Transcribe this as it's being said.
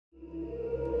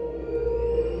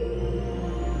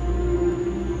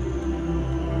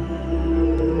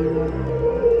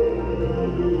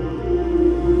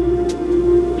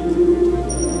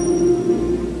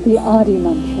the Adi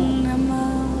mantra.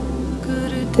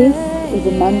 This is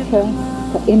a mantra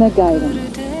for inner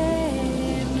guidance.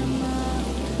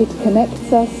 It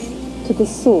connects us to the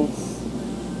source,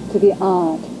 to the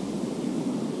Ad.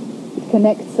 It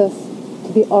connects us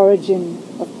to the origin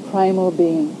of primal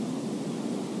being.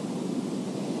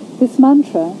 This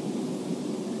mantra,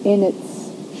 in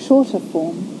its shorter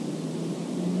form,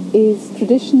 is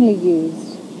traditionally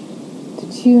used to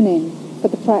tune in for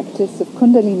the practice of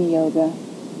Kundalini Yoga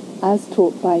as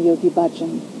taught by Yogi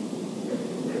Bhajan.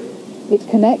 It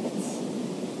connects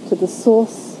to the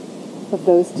source of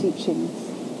those teachings.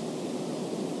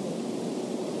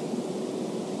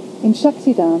 In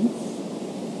Shakti Dance,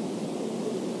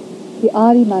 the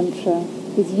Adi mantra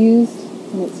is used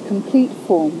in its complete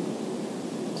form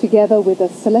together with a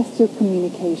celestial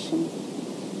communication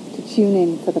to tune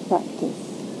in for the practice.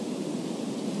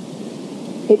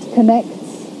 It connects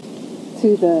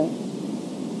to the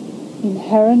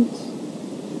inherent,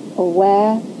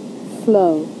 aware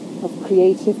flow of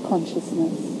creative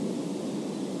consciousness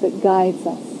that guides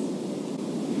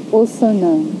us, also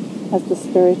known as the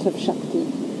spirit of Shakti.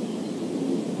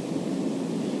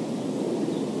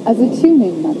 As a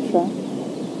tuning mantra,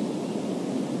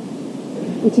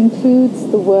 it includes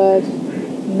the word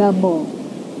Namo.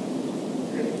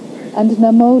 And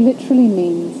Namo literally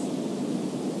means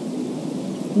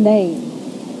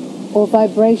name or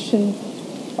vibration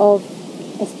of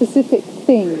a specific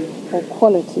thing or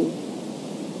quality.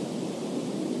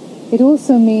 It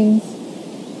also means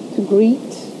to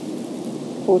greet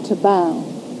or to bow.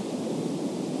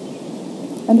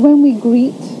 And when we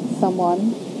greet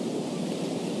someone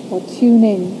or tune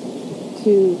in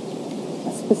to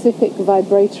a specific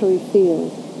vibratory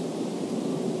field,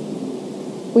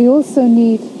 we also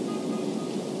need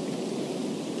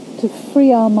to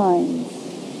free our minds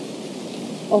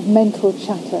of mental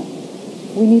chatter.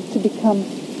 We need to become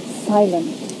silent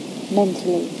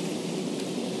mentally.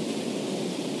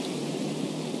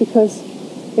 Because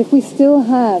if we still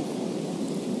have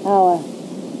our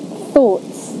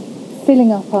thoughts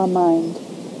filling up our mind,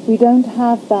 we don't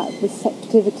have that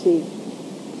receptivity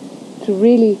to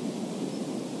really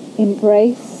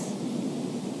embrace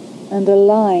and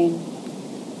align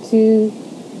to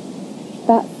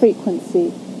that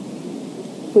frequency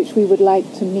which we would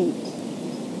like to meet.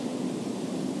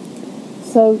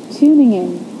 So tuning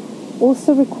in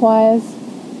also requires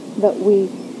that we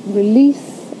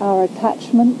release our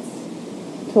attachments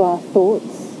to our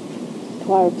thoughts,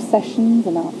 to our obsessions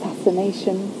and our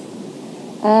fascinations,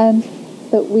 and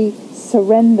that we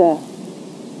surrender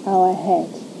our head.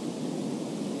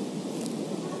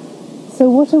 So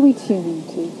what are we tuning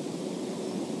to?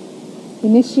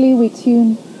 Initially we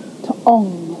tune to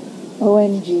Ong,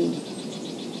 O-N-G,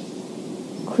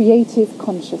 creative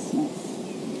consciousness.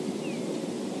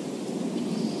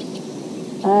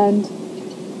 And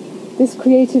this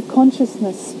creative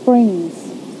consciousness springs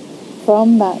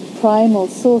from that primal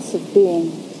source of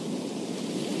being.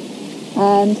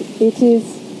 And it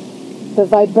is the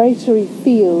vibratory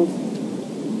field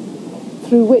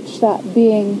through which that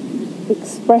being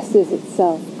expresses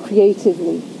itself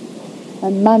creatively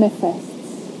and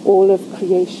manifests all of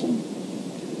creation.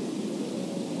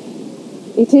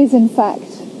 It is in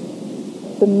fact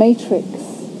the matrix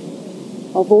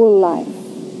of all life.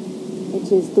 It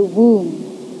is the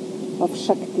womb of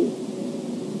Shakti.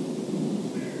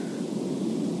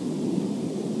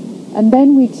 And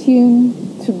then we tune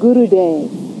to Gurudev.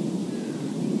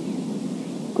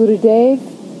 Gurudev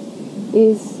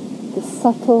is the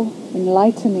subtle,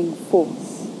 enlightening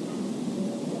force.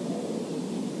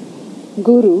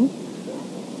 Guru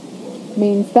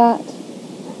means that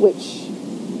which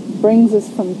brings us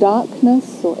from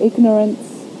darkness or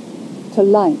ignorance to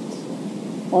light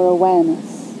or awareness.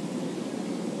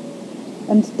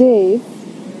 And Dev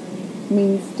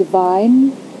means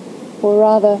divine, or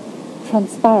rather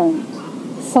transparent,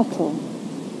 subtle,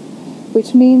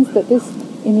 which means that this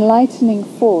enlightening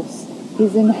force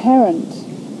is inherent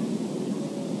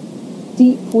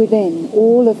deep within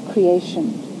all of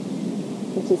creation.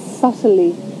 It is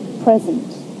subtly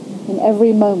present in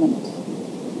every moment,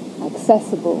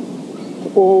 accessible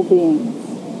to all beings.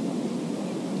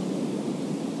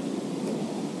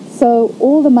 So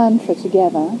all the mantra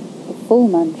together, the full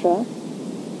mantra,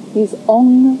 is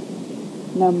Ong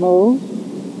Namo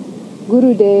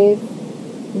Gurudev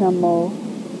Namo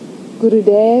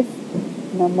Gurudev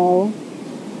Namo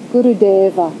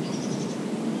Gurudeva,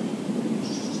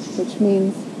 which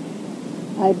means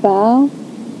I bow,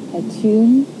 I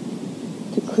tune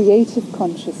to creative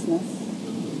consciousness.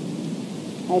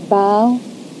 I bow,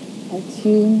 I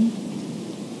tune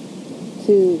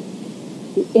to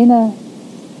the inner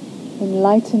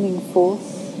enlightening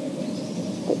force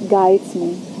that guides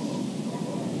me.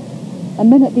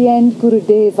 And then at the end,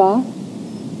 Gurudeva.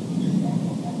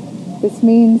 This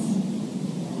means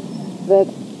that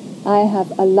I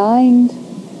have aligned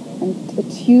and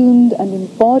attuned and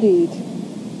embodied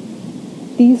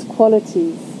these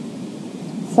qualities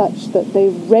such that they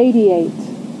radiate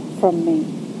from me,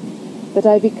 that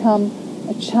I become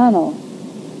a channel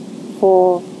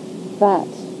for that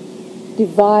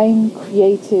divine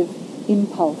creative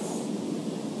impulse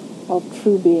of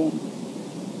true being.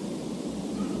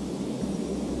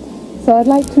 So I'd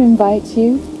like to invite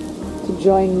you to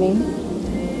join me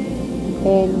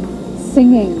in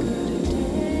singing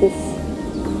this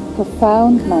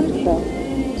profound mantra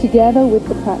together with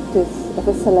the practice of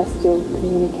a celestial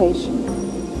communication.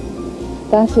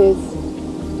 That is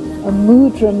a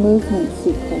mudra movement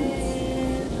sequence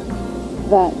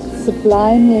that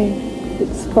sublimely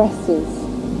expresses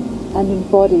and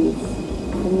embodies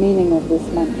the meaning of this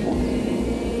mantra.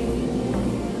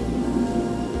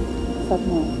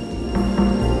 Sadhana.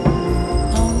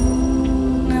 Om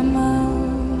Namo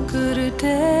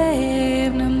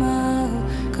Gurudev Namo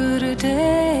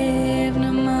Gurudev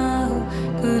Namo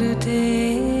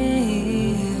Gurudeva.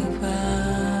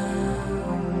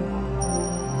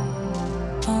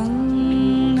 Om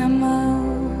Namo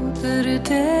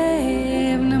Gurudev